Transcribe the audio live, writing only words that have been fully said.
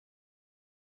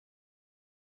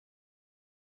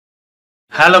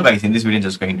Hello guys, in this video I'm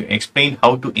just going to explain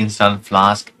how to install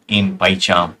Flask in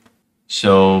PyCharm.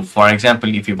 So for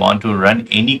example, if you want to run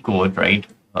any code, right,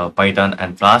 Python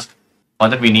and Flask, for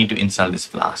that we need to install this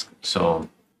Flask. So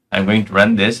I'm going to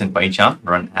run this in PyCharm,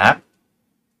 run app.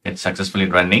 It's successfully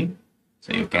running.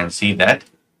 So you can see that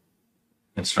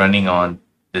it's running on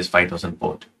this 5000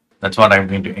 port. That's what I'm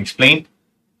going to explain.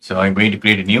 So I'm going to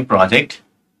create a new project.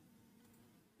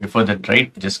 Before that,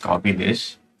 right, just copy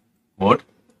this code.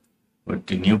 Go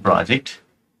to new project,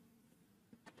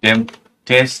 temp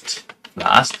test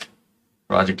FLASK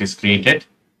project is created.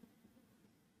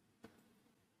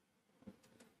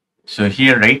 So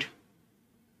here, right,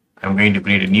 I'm going to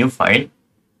create a new file,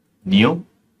 new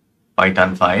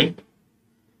Python file.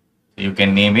 So you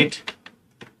can name it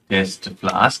test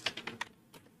FLASK,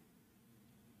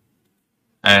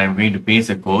 and I'm going to paste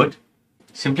the code.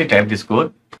 Simply type this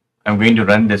code. I'm going to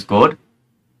run this code,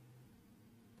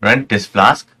 run test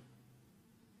FLASK.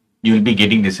 You will be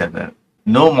getting this error.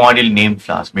 No module name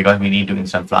Flask because we need to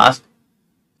install Flask.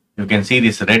 You can see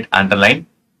this red underline.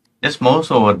 Just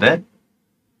mouse over there.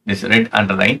 This red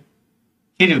underline.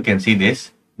 Here you can see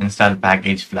this install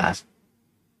package Flask.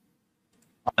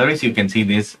 Otherwise you can see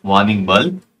this warning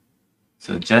bulb.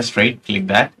 So just right click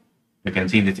that. You can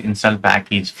see this install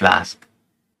package Flask.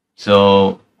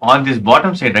 So on this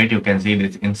bottom side, right, you can see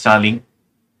this installing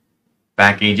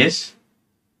packages.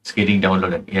 It's getting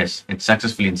downloaded. Yes, it's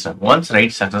successfully installed. Once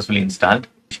right successfully installed,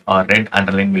 our red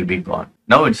underline will be gone.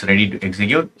 Now it's ready to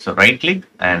execute. So right click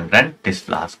and run test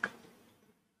Flask.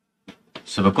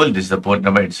 So cool. This is the port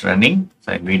number. It's running.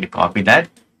 So I'm going to copy that.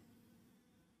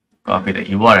 Copy the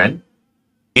URL.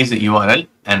 Paste the URL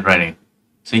and run it.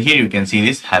 So here you can see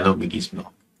this hello biggies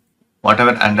block.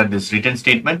 Whatever under this written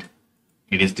statement,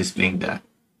 it is displaying there.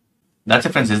 That's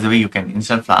it, friends. This is the way you can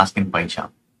install Flask in PyCharm.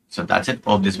 So that's it.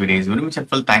 Hope this video is very much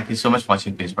helpful. Thank you so much for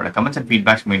watching. Please put comments and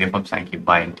feedbacks. Media Thank you.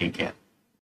 Bye and take care.